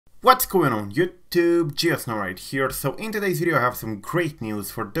What's going on YouTube? GeoSnow right here. So in today's video I have some great news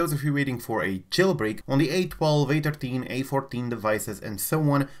for those of you waiting for a jailbreak on the A12, A13, A14 devices and so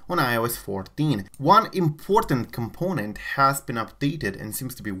on iOS 14. One important component has been updated and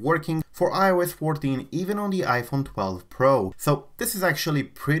seems to be working for iOS 14 even on the iPhone 12 Pro. So this is actually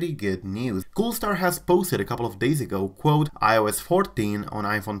pretty good news. Coolstar has posted a couple of days ago, quote, iOS 14 on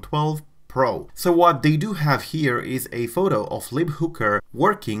iPhone 12 Pro. So what they do have here is a photo of LibHooker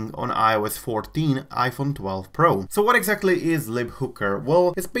working on iOS 14 iPhone 12 Pro. So what exactly is LibHooker?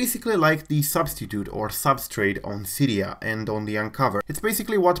 Well, it's basically like the substitute or substrate on Cydia and on the Uncover. It's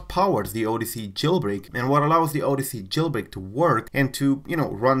basically what powers the Odyssey Jailbreak and what allows the Odyssey Jailbreak to work and to,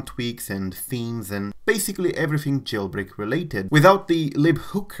 run tweaks and themes and basically everything jailbreak related. Without the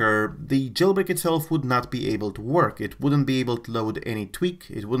LibHooker, the jailbreak itself would not be able to work. It wouldn't be able to load any tweak,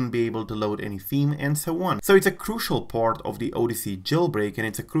 it wouldn't be able to load any theme and so on. So it's a crucial part of the Odyssey Jailbreak and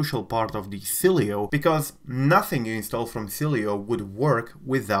it's a crucial part of the Cilio because nothing you install from Cilio would work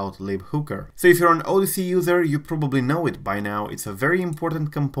without LibHooker. So if you're an Odyssey user, you probably know it by now. It's a very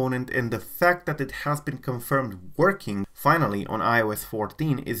important component and the fact that it has been confirmed working finally on iOS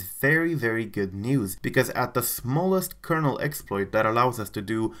 14 is very, very good news because at the smallest kernel exploit that allows us to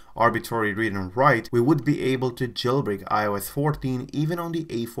do arbitrary read and write, we would be able to jailbreak iOS 14 even on the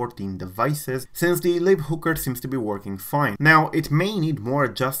A14 devices since the LibHooker seems to be working fine. Now it may need more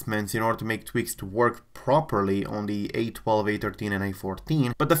adjustments in order to make tweaks to work properly on the A12, A13 and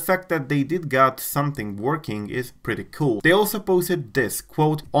A14, but the fact that they did got something working is pretty cool. They also posted this,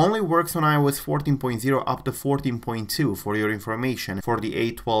 quote, only works on iOS 14.0 up to 14.2 for your information for the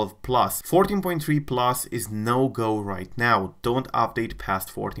A12 Plus. 14.3 Plus is no-go right now, don't update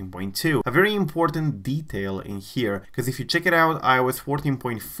past 14.2. A very important detail in here, because if you check it out, iOS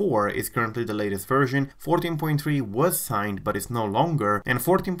 14.4 is currently the latest version, 14.3 was signed but is no longer, and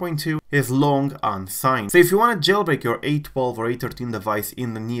 14.2 is long unsigned. So if you want to jailbreak your A12 or A13 device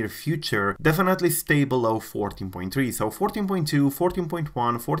in the near future, definitely stay below 14.3. So 14.2, 14.1,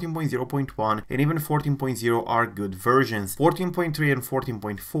 14.0.1 and even 14.0 are good versions. 14.3 and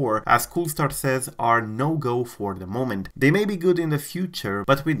 14.4, as Coolstar says, are no-go for the moment. They may be good in the future,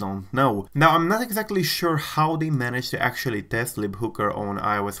 but we don't know. Now I'm not exactly sure how they managed to actually test LibHooker on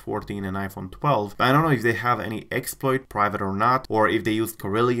iOS 14 and iPhone 12. I don't know if they have any exploit, private or not, or if they used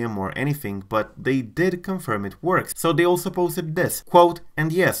Corellium or anything, but they did confirm it works. So they also posted this, quote,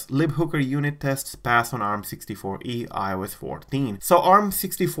 and yes, LibHooker unit tests pass on ARM64E iOS 14. So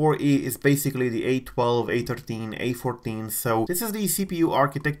ARM64E is basically the A12, A13, A14, so this is the CPU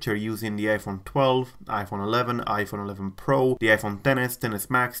architecture used in the iPhone 12, iPhone 11, iPhone 11 Pro, the iPhone XS, XS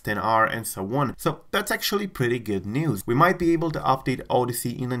Max, XR, and so on. So that's actually pretty good news. We might be able to update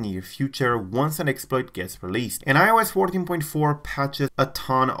Odyssey in the near future once an exploit gets released. And iOS 14.4 patches a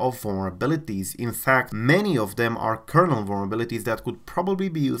ton of vulnerabilities. In fact, many of them are kernel vulnerabilities that could probably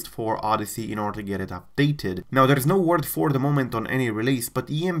be used for Odyssey in order to get it updated. Now there is no word for the moment on any release, but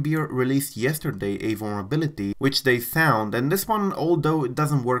EMB released yesterday a vulnerability which they found, and this one, although it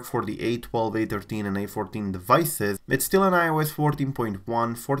doesn't work for the A12, A13 and A14 devices, it's still an iOS 14.1,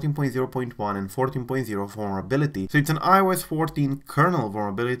 14.0.1 and 14.0 vulnerability. So it's an iOS 14 kernel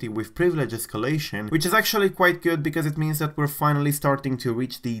vulnerability with privilege escalation, which is actually quite good because it means that we're finally starting to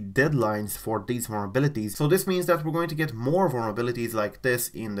reach the deadlines for these vulnerabilities. So this means that we're going to get more vulnerabilities like this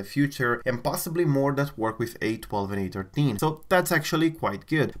in the future and possibly more that work with A12 and A13. So that's actually quite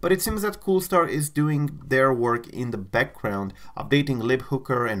good. But it seems that Coolstar is doing their work in the background, updating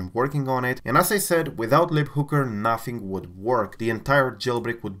LibHooker and working on it. And as I said, without LibHooker, nothing would work. The entire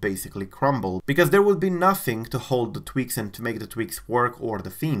jailbreak would basically crumble because there would be nothing to hold the tweaks and to make the tweaks work or the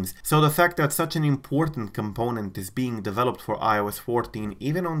themes. So the fact that such an important component is being developed for iOS 14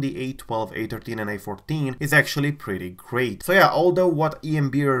 even on the A12, A13 and A14 is actually pretty great. So yeah, although what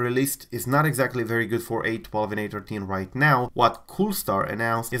EMB released is not exactly very good for A12 and A13 right now, what Coolstar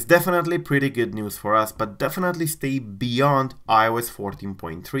announced is definitely pretty good news for us, but definitely stay beyond iOS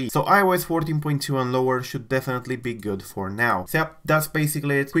 14.3. So iOS 14.2 and lower should definitely be good for now. So yeah, that's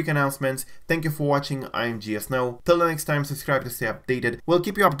basically it. Quick announcements. Thank you for watching. I'm GeoSnow. Till the next time, subscribe to stay updated. We'll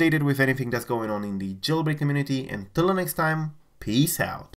keep you updated with anything that's going on in the jailbreak community. And till the next time, peace out.